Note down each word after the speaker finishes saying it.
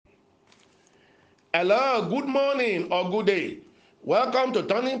Hello, good morning or good day. Welcome to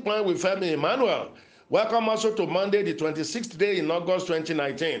Turning Point with Femi Emmanuel. Welcome also to Monday, the 26th day in August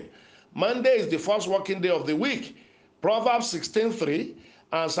 2019. Monday is the first working day of the week. Proverbs 16:3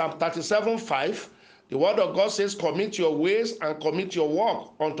 and Psalm 37:5. The word of God says, commit your ways and commit your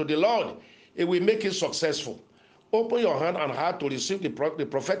work unto the Lord. It will make you successful. Open your hand and heart to receive the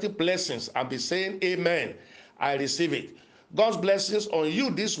prophetic blessings and be saying, Amen. I receive it. God's blessings on you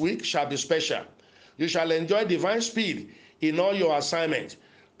this week shall be special. You shall enjoy divine speed in all your assignments.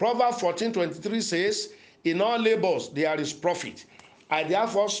 Proverbs 14:23 says, in all labors there is profit. I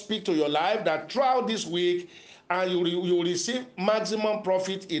therefore speak to your life that throughout this week, and you will receive maximum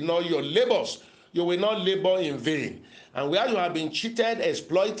profit in all your labors. You will not labor in vain. And where you have been cheated,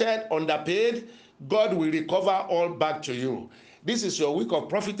 exploited, underpaid, God will recover all back to you. This is your week of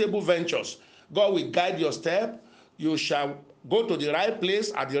profitable ventures. God will guide your step. You shall go to the right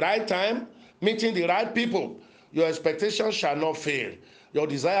place at the right time, meeting the right people. Your expectations shall not fail. Your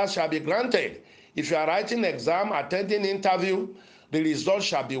desires shall be granted. If you are writing exam, attending interview, the result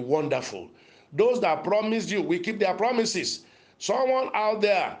shall be wonderful. Those that promised you will keep their promises. Someone out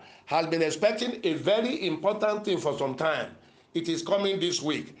there has been expecting a very important thing for some time. It is coming this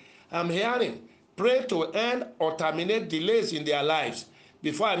week. I'm hearing, pray to end or terminate delays in their lives.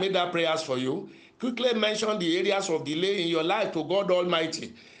 Before I make that prayers for you, quickly mention the areas of delay in your life to God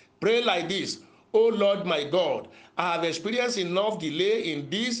Almighty. Pray like this: oh Lord my God, I have experienced enough delay in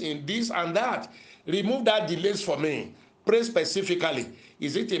this, and that. Remove that delays for me. Pray specifically.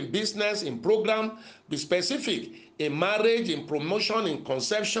 Is it in business, in program? Be specific. In marriage, in promotion, in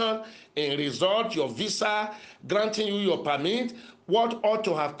conception, in result, your visa, granting you your permit. What ought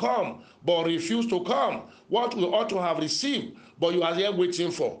to have come but refused to come? What we ought to have received but you are here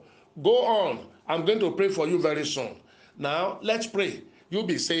waiting for? Go on. I'm going to pray for you very soon. Now, let's pray. You'll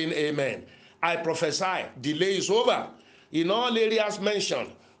be saying amen. I prophesy, delay is over. In all areas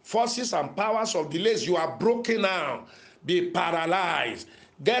mentioned, forces and powers of delays, you are broken now. Be paralyzed.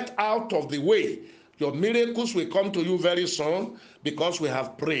 Get out of the way. Your miracles will come to you very soon because we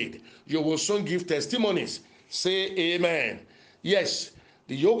have prayed. You will soon give testimonies. Say amen. Yes,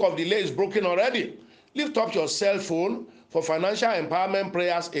 the yoke of delay is broken already. Lift up your cell phone for financial empowerment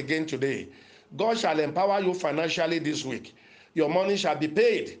prayers again today. God shall empower you financially this week. Your money shall be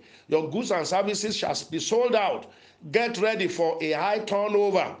paid. Your goods and services shall be sold out. Get ready for a high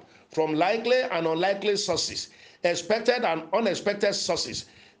turnover from likely and unlikely sources, expected and unexpected sources.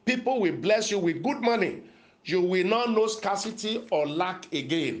 People will bless you with good money. You will not know scarcity or lack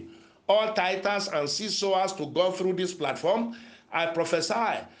again. All titans and seed sowers to go through this platform, I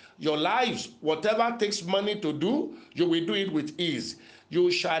prophesy your lives, whatever takes money to do, you will do it with ease. You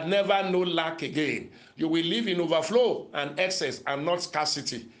shall never know lack again. You will live in overflow and excess and not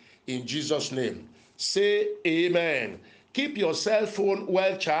scarcity. In Jesus' name. Say amen. Keep your cell phone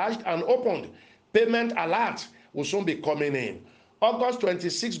well charged and opened. Payment alert will soon be coming in. August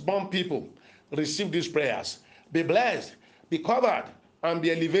 26 born people, receive these prayers. Be blessed, be covered, and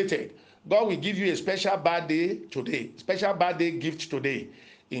be elevated. God will give you a special birthday today, special birthday gift today,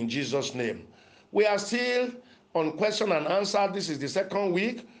 in Jesus' name. We are still on question and answer. This is the second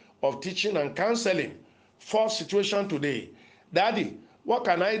week of teaching and counseling. First situation today: Daddy, what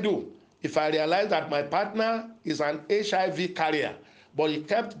can I do if I realize that my partner is an HIV carrier, but he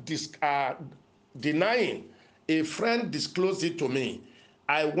kept denying? A friend disclosed it to me.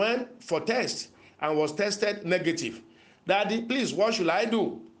 I went for test and was tested negative. Daddy, please, what should I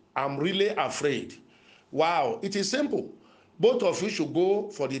do? I'm really afraid. Wow, it is simple. Both of you should go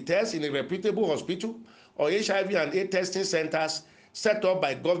for the test in a reputable hospital or HIV and AIDS testing centers set up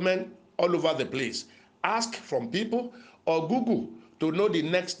by government all over the place. Ask from people or Google to know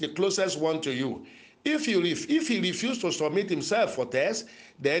the closest one to you. If he refuses to submit himself for test,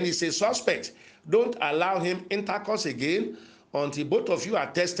 then he's a suspect. Don't allow him intercourse again until both of you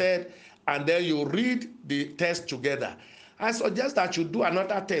are tested, and then you read the test together. I suggest that you do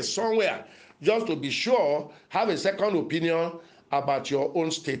another test somewhere just to be sure, have a second opinion about your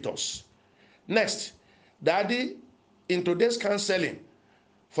own status. Next, Daddy, in today's counseling,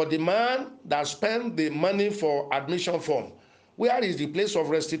 for the man that spent the money for admission form, where is the place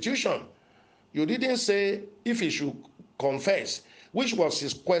of restitution? You didn't say if he should confess, which was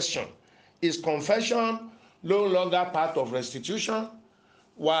his question. Is confession no longer part of restitution?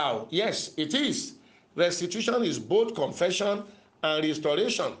 Wow, yes, it is. Restitution is both confession and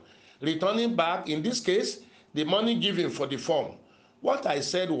restoration. Returning back, in this case, the money given for the form. What I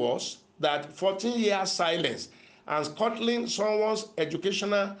said was that 14 years silence and scuttling someone's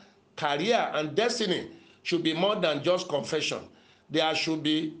educational career and destiny should be more than just confession. there should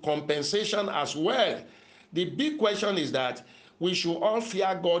be compensation as well. The big question is that we should all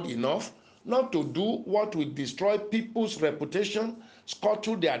fear God enough not to do what will destroy people's reputation,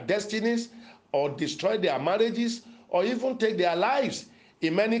 scuttle their destinies, or destroy their marriages, or even take their lives.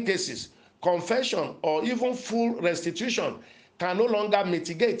 In many cases, confession or even full restitution can no longer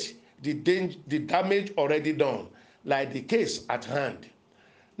mitigate the damage already done, like the case at hand.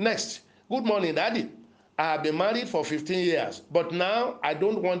 Next, good morning, Daddy. I have been married for 15 years, but now I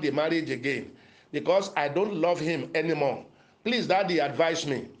don't want the marriage again because I don't love him anymore. Please, Daddy, advise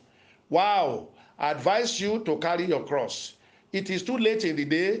me. Wow, I advise you to carry your cross. It is too late in the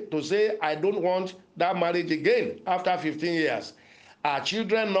day to say, I don't want that marriage again after 15 years. Are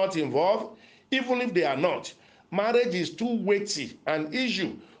children not involved? Even if they are not, marriage is too weighty an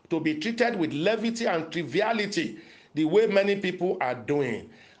issue to be treated with levity and triviality the way many people are doing.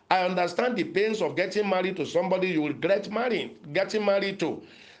 I understand the pains of getting married to somebody you regret getting married to.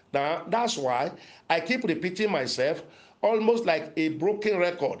 Now, that's why I keep repeating myself, almost like a broken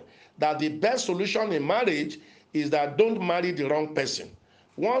record, that the best solution in marriage is that don't marry the wrong person.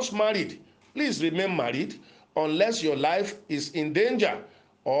 Once married, please remain married unless your life is in danger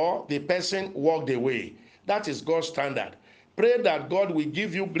or the person walked away. That is God's standard. Pray that God will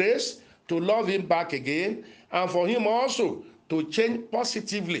give you grace to love him back again and for him also to change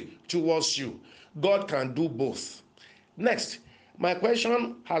positively towards you. God can do both. Next, my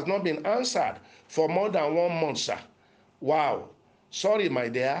question has not been answered for more than 1 month, sir. Wow. Sorry, my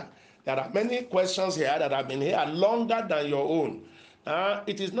dear. There are many questions here that have been here longer than your own.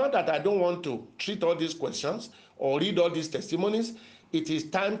 It is not that I don't want to treat all these questions or read all these testimonies. It is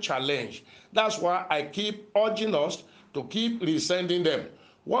time challenge. That's why I keep urging us to keep resending them.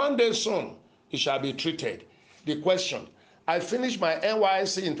 One day soon, it shall be treated. The question: I finished my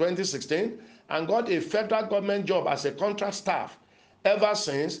NYSC in 2016 and got a federal government job as a contract staff. Ever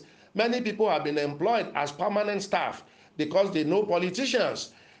since, many people have been employed as permanent staff because they know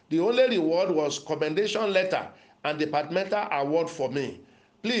politicians. The only reward was commendation letter and departmental award for me.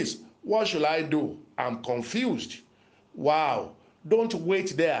 Please, what should I do? I'm confused. Wow, don't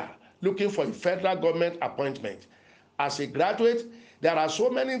wait there looking for a federal government appointment. As a graduate, there are so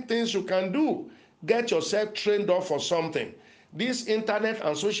many things you can do. Get yourself trained up for something. This internet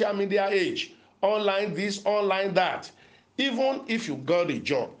and social media age, online this, online that. Even if you got a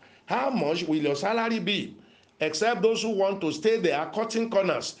job, how much will your salary be? Except those who want to stay there cutting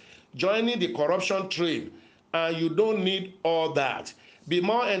corners, joining the corruption trade, and you don't need all that. Be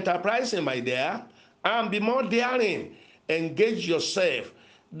more enterprising, my dear, and be more daring. Engage yourself.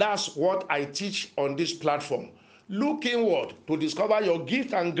 That's what I teach on this platform. Look inward to discover your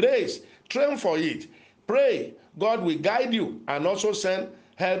gift and grace. Train for it. Pray. God will guide you and also send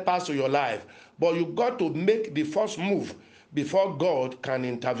helpers to your life. But you got to make the first move before God can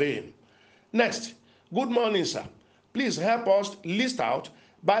intervene. Next, good morning, sir. Please help us list out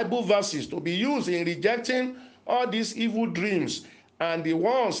Bible verses to be used in rejecting all these evil dreams and the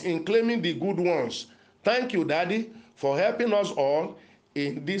ones in claiming the good ones. Thank you, Daddy, for helping us all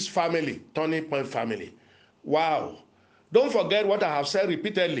in this family, Turning Point family. Wow. Don't forget what I have said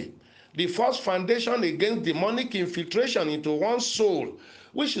repeatedly. The first foundation against demonic infiltration into one's soul,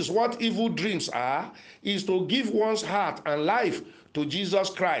 which is what evil dreams are, is to give one's heart and life to Jesus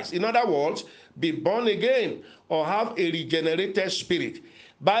Christ. In other words, be born again or have a regenerated spirit.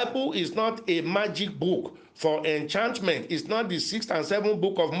 Bible is not a magic book for enchantment. It's not the 6th and 7th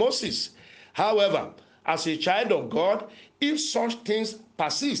book of Moses. However, as a child of God, if such things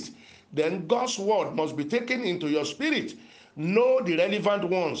persist, then God's word must be taken into your spirit. Know the relevant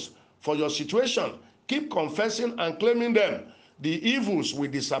ones for your situation. Keep confessing and claiming them. The evils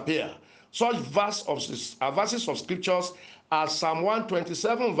will disappear. Such verses of scriptures as Psalm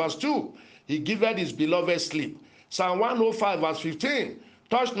 127 verse 2, he giveth his beloved sleep. Psalm 105 verse 15,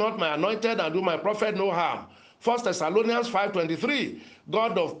 touch not my anointed and do my prophet no harm. 1 Thessalonians 5:23,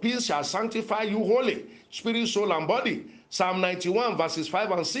 God of peace shall sanctify you wholly, spirit, soul, and body. Psalm 91 verses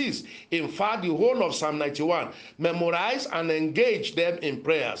 5 and 6. In fact, the whole of Psalm 91, memorize and engage them in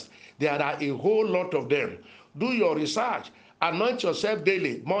prayers. There are a whole lot of them. Do your research. Anoint yourself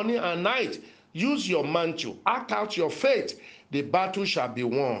daily, morning and night. Use your mantle. Act out your faith. The battle shall be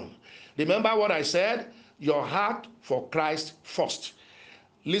won. Remember what I said? Your heart for Christ first.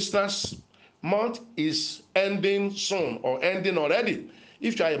 Listeners, month is ending soon or ending already.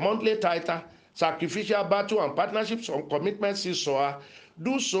 If you are a monthly tither, sacrificial battle and partnerships on commitment seesaw,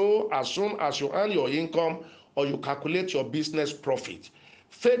 do so as soon as you earn your income or you calculate your business profit.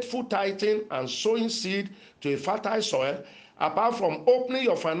 Faithful tithing and sowing seed to a fertile soil, apart from opening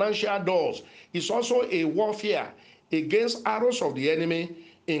your financial doors, is also a warfare against arrows of the enemy,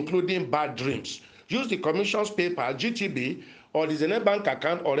 including bad dreams. Use the commission's PayPal, GTB, or the Zenith Bank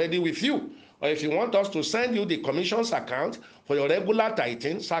account already with you. Or if you want us to send you the commission's account for your regular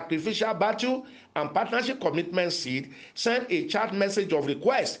tithing, sacrificial battle, and partnership commitment seed, send a chat message of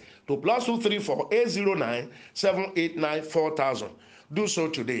request to +234 809 789 4000. Do so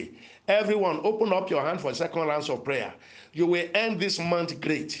today. Everyone, open up your hand for a second round of prayer. You will end this month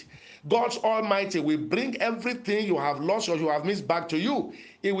great. God Almighty will bring everything you have lost or you have missed back to you.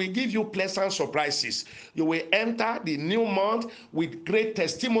 It will give you pleasant surprises. You will enter the new month with great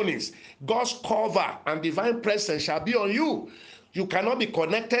testimonies. God's cover and divine presence shall be on you. You cannot be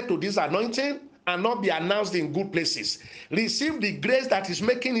connected to this anointing and not be announced in good places. Receive the grace that is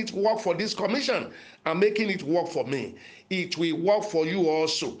making it work for this commission and making it work for me. It will work for you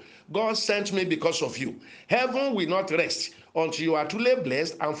also. God sent me because of you. Heaven will not rest until you are truly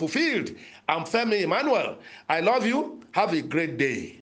blessed and fulfilled. I'm Femi Emmanuel. I love you. Have a great day.